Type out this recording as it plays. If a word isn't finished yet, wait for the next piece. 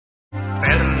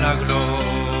la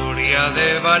gloria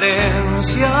de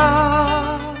Valencia.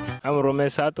 I'm Romain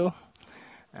Sato.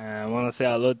 I want to say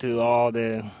hello to all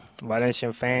the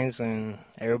Valencian fans and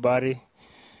everybody.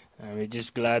 We're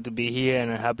just glad to be here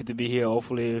and happy to be here.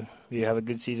 Hopefully, we have a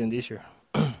good season this year.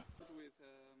 Which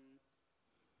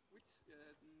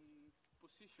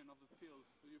position of the field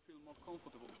do you feel more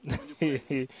comfortable when you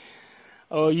play?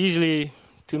 Oh, usually,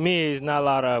 to me, it's not a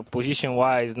lot of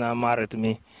position-wise. Not matter to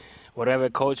me. Whatever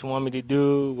coach want me to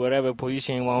do, whatever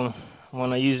position want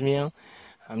to use me on,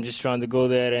 I'm just trying to go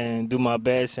there and do my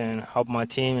best and help my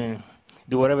team and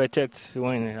do whatever it takes to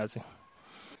win. That's it.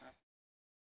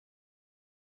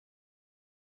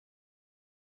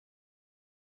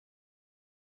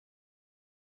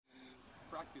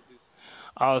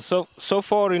 So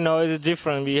far, it's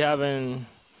different. We haven't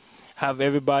have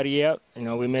everybody yet.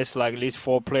 We missed like at least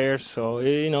 4 players, so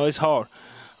it's hard.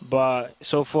 But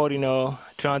so far,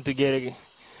 trying to get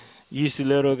used to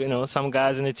little, some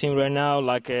guys in the team right now,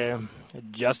 like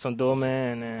Justin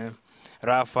Doman and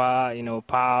Rafa,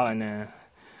 Pau and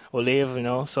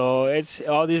Olive, So it's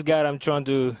all these guys I'm trying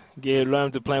to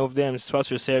learn to play with them,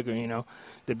 especially Sergio,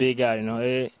 the big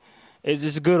guy, It's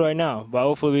just good right now, but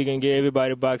hopefully we can get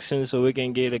everybody back soon so we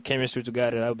can get the chemistry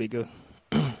together. That would be good.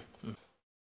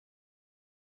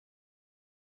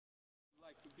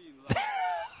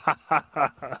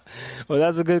 Well,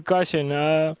 that's a good question.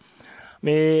 I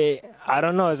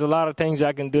don't know. There's a lot of things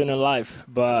I can do in life,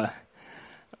 but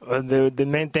the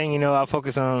main thing, I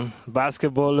focus on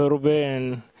basketball a little bit,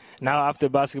 and now after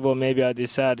basketball, maybe I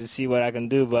decide to see what I can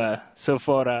do. But so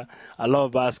far, I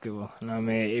love basketball.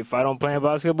 If I don't play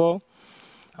basketball,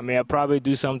 I'll probably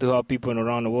do something to help people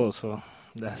around the world. So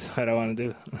that's what I want to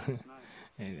do.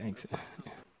 Hey, thanks.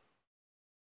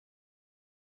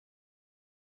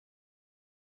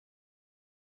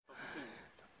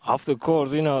 Off the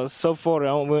course, so far I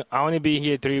only been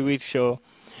here 3 weeks, so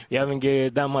we haven't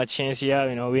get that much chance yet.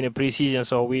 We're in the preseason,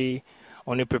 so we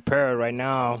only prepare right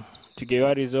now to get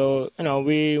ready. So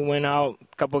we went out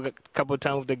couple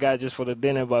times with the guys just for the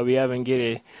dinner, but we haven't get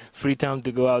a free time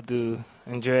to go out to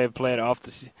enjoy play off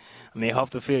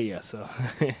the field yet. So.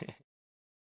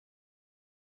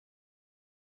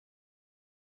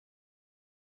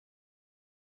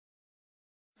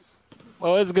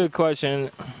 Well, it's a good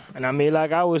question. And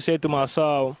like I would say to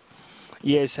myself,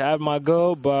 yes, I have my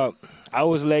goal, but I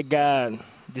always let God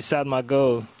decide my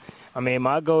goal.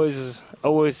 My goal is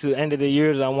always to the end of the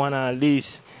years, I want to at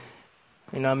least,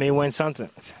 win something.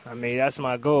 That's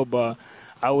my goal, but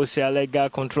I would say I let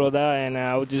God control that, and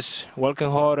I was just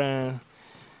working hard and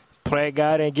pray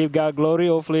God and give God glory.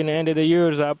 Hopefully, in the end of the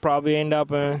years, I'll probably end up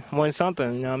and win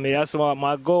something. That's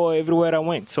my goal everywhere I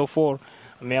went so far.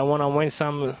 I want to win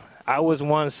some. I always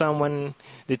want someone,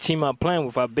 the team I'm playing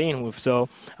with, I've been with. So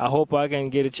I hope I can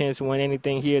get a chance to win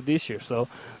anything here this year. So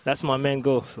that's my main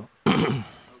goal. So.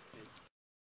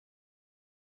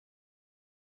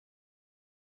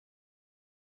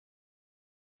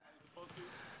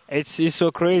 It's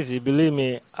so crazy, believe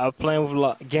me. I'm playing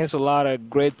against a lot of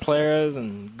great players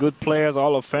and good players,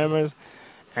 all of famers,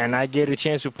 and I get a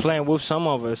chance to play with some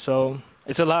of us. So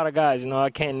it's a lot of guys, I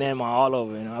can't name all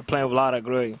of it. I'm playing with a lot of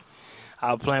great.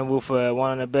 I'm playing with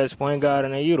one of the best point guard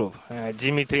in Europe,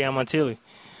 Dimitri Amatili.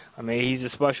 He's a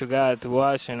special guy to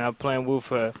watch, and I'm playing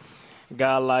with a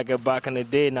guy like back in the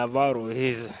day, Navarro.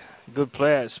 He's a good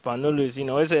player, Spanulis.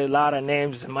 It's a lot of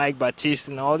names, Mike Batista,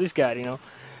 and all these guys,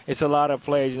 It's a lot of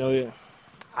players,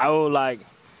 I would like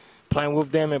playing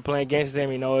with them and playing against them,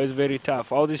 it's very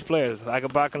tough. All these players,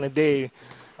 like back in the day,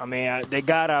 the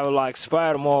guy I would like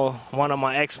inspired more, one of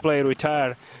my ex-players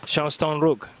retired, Sean Stone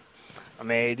Rook.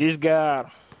 This guy,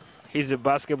 he's a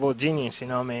basketball genius,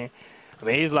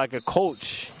 he's like a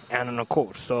coach and on the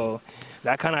court. So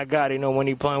that kind of guy, when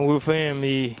you playing with him,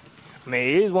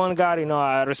 he's one guy,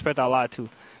 I respect a lot too.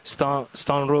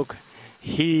 Stone Rook,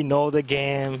 he know the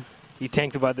game. He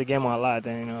think about the game a lot,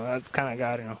 and that's the kind of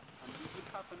guy, Did you have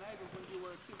an idol when you were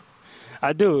a kid?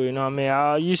 I do,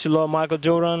 I used to love Michael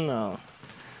Jordan,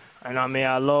 and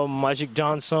I love Magic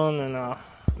Johnson, and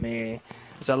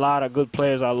there's a lot of good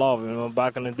players I love,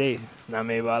 back in the day.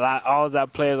 But all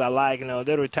that players I like,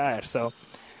 they're retired, so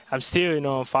I'm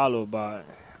still, follow. But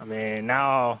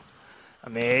now,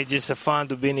 it's just fun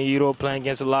to be in Europe playing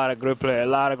against a lot of great players,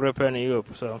 in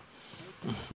Europe. So.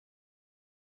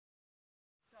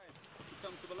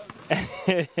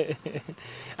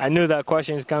 I knew that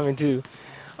question is coming too.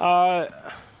 But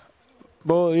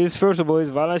first of all,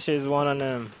 Valencia is one of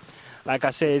them. Like I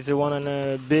said, it's one of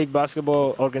the big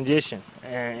basketball organization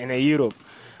in Europe.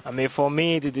 For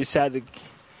me to decide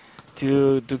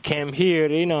to come here,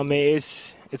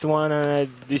 it's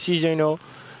one decision,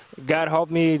 God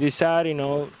helped me decide, you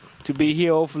know, to be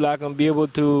here. Hopefully I can be able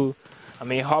to, I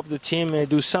mean, help the team and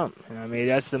do something. I mean,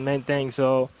 that's the main thing.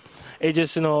 So it's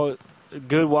just, you know,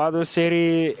 good water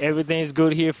city. Everything's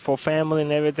good here for family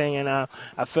and everything. And I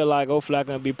feel like hopefully I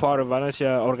can be part of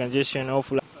Valencia organization.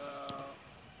 Hopefully. Of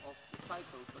the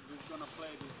titles that we're gonna play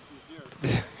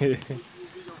this year, which will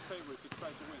be your favorite to try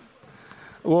to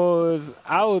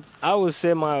win? I would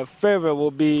say my favorite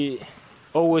will be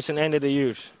always an end of the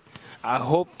years. I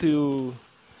hope to.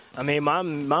 I mean, my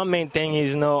main thing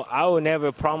is, I will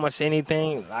never promise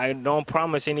anything. I don't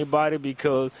promise anybody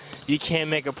because you can't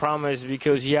make a promise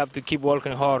because you have to keep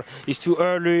working hard. It's too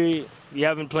early. You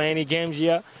haven't played any games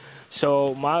yet.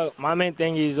 So my main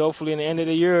thing is hopefully in the end of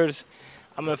the years,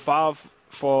 I'm gonna try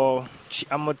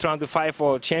to fight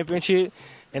for a championship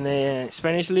in the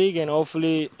Spanish league, and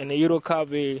hopefully in the Euro Cup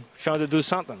we trying to do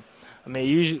something. I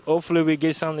mean, hopefully we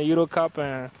get some in the Euro Cup,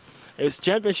 and it's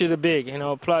championships are big,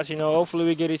 Plus, hopefully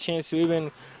we get a chance to even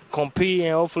compete,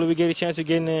 and hopefully we get a chance to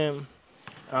get in,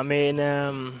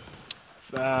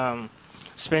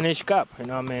 Spanish Cup,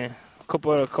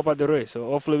 Copa del Rey. So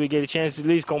hopefully we get a chance to at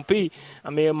least compete.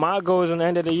 I mean, my goal is at the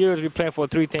end of the year is we playing for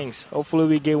 3 things. Hopefully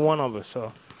we get one of us.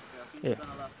 So, yeah.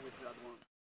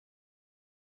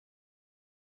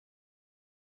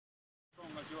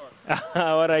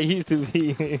 What I used to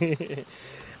be.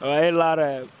 Well, I ate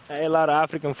a lot of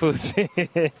African foods.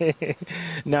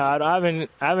 No, I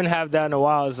haven't had that in a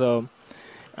while. So,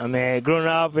 I mean, growing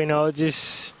up,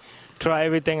 just try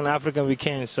everything in African we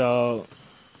can. So,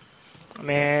 I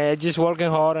mean, just working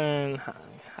hard and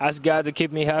ask God to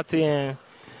keep me healthy and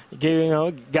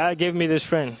God gave me this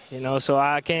friend. So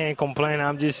I can't complain.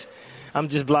 I'm just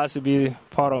blessed to be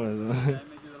part of it.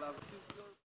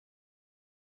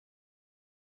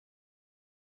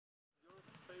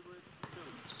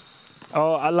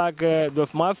 Oh, I like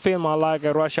with my film. I like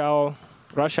Rush Hour.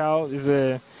 Rush Hour is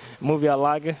a movie I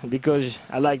like because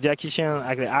I like Jackie Chan, I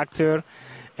like the actor,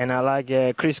 and I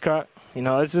like Chris Pratt.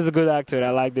 This is a good actor. I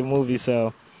like the movie,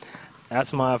 so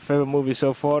that's my favorite movie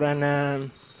so far.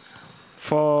 And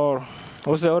for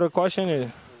what's the other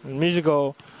question?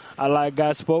 Musical, I like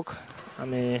God Spoke. I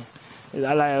mean,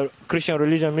 I like Christian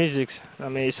religion music. I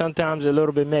mean, sometimes a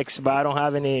little bit mixed, but I don't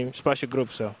have any special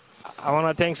group, so. I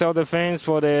want to thank all the fans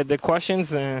for the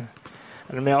questions. I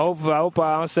mean, I hope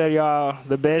I answer y'all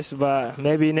the best, but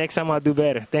maybe next time I'll do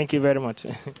better. Thank you very much.